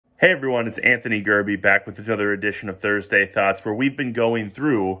Hey everyone, it's Anthony Gerbi back with another edition of Thursday Thoughts, where we've been going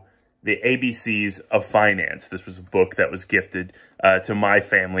through the ABCs of Finance. This was a book that was gifted to my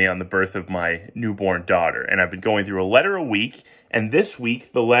family on the birth of my newborn daughter. And I've been going through a letter a week, and this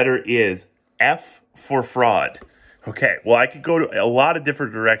week the letter is F for fraud. Okay, well I could go to a lot of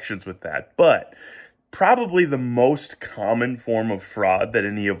different directions with that, but probably the most common form of fraud that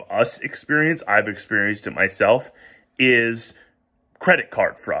any of us experience, I've experienced it myself, is credit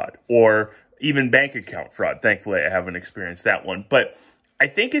card fraud or even bank account fraud. Thankfully, I haven't experienced that one. But I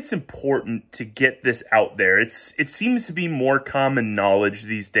think it's important to get this out there. It seems to be more common knowledge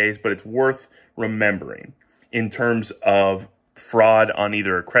these days, but it's worth remembering in terms of fraud on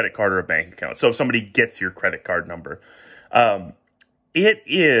either a credit card or a bank account. So if somebody gets your credit card number, it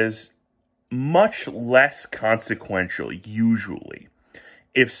is much less consequential, usually,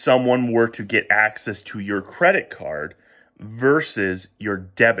 if someone were to get access to your credit card versus your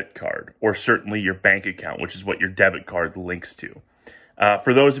debit card, or certainly your bank account, which is what your debit card links to.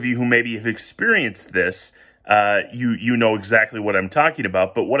 For those of you who maybe have experienced this, you know exactly what I'm talking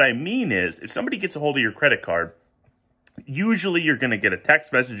about. But what I mean is, if somebody gets a hold of your credit card, usually you're going to get a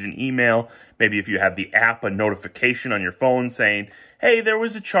text message, an email, maybe if you have the app, a notification on your phone saying, hey, there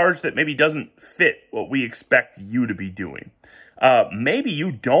was a charge that maybe doesn't fit what we expect you to be doing. Maybe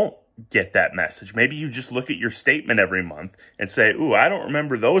you don't get that message. Maybe you just look at your statement every month and say, ooh, I don't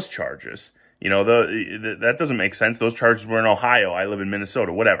remember those charges. You know, that doesn't make sense. Those charges were in Ohio. I live in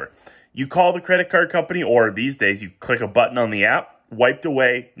Minnesota, whatever. You call the credit card company, or these days you click a button on the app, wiped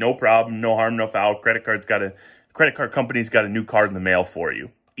away, no problem, no harm, no foul. Credit card company's got a new card in the mail for you.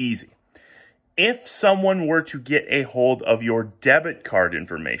 Easy. If someone were to get a hold of your debit card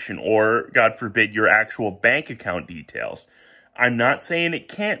information, or God forbid, your actual bank account details, I'm not saying it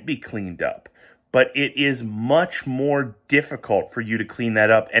can't be cleaned up, but it is much more difficult for you to clean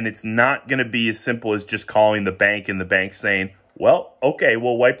that up, and it's not going to be as simple as just calling the bank and the bank saying, well, okay,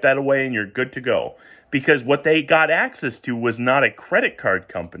 we'll wipe that away and you're good to go. Because what they got access to was not a credit card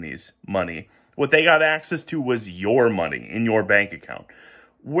company's money. What they got access to was your money in your bank account.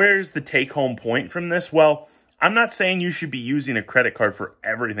 Where's the take-home point from this? Well, I'm not saying you should be using a credit card for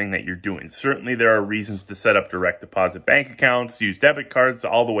everything that you're doing. Certainly there are reasons to set up direct deposit bank accounts, use debit cards,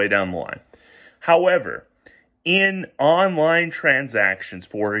 all the way down the line. However, in online transactions,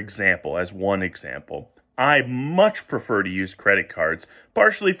 for example, as one example, I much prefer to use credit cards,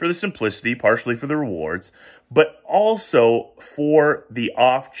 partially for the simplicity, partially for the rewards, but also for the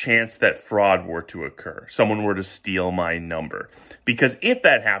off chance that fraud were to occur. Someone were to steal my number. Because if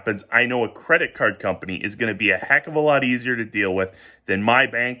that happens, I know a credit card company is going to be a heck of a lot easier to deal with than my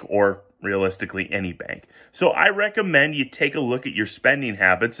bank, or realistically any bank. So I recommend you take a look at your spending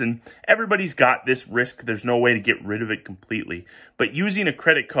habits, and everybody's got this risk. There's no way to get rid of it completely. But using a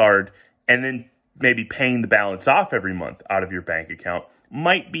credit card and then maybe paying the balance off every month out of your bank account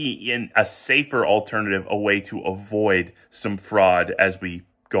might be in a safer alternative, a way to avoid some fraud as we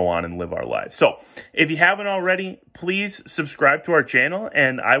go on and live our lives. So if you haven't already, please subscribe to our channel,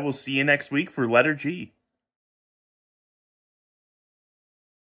 and I will see you next week for letter G.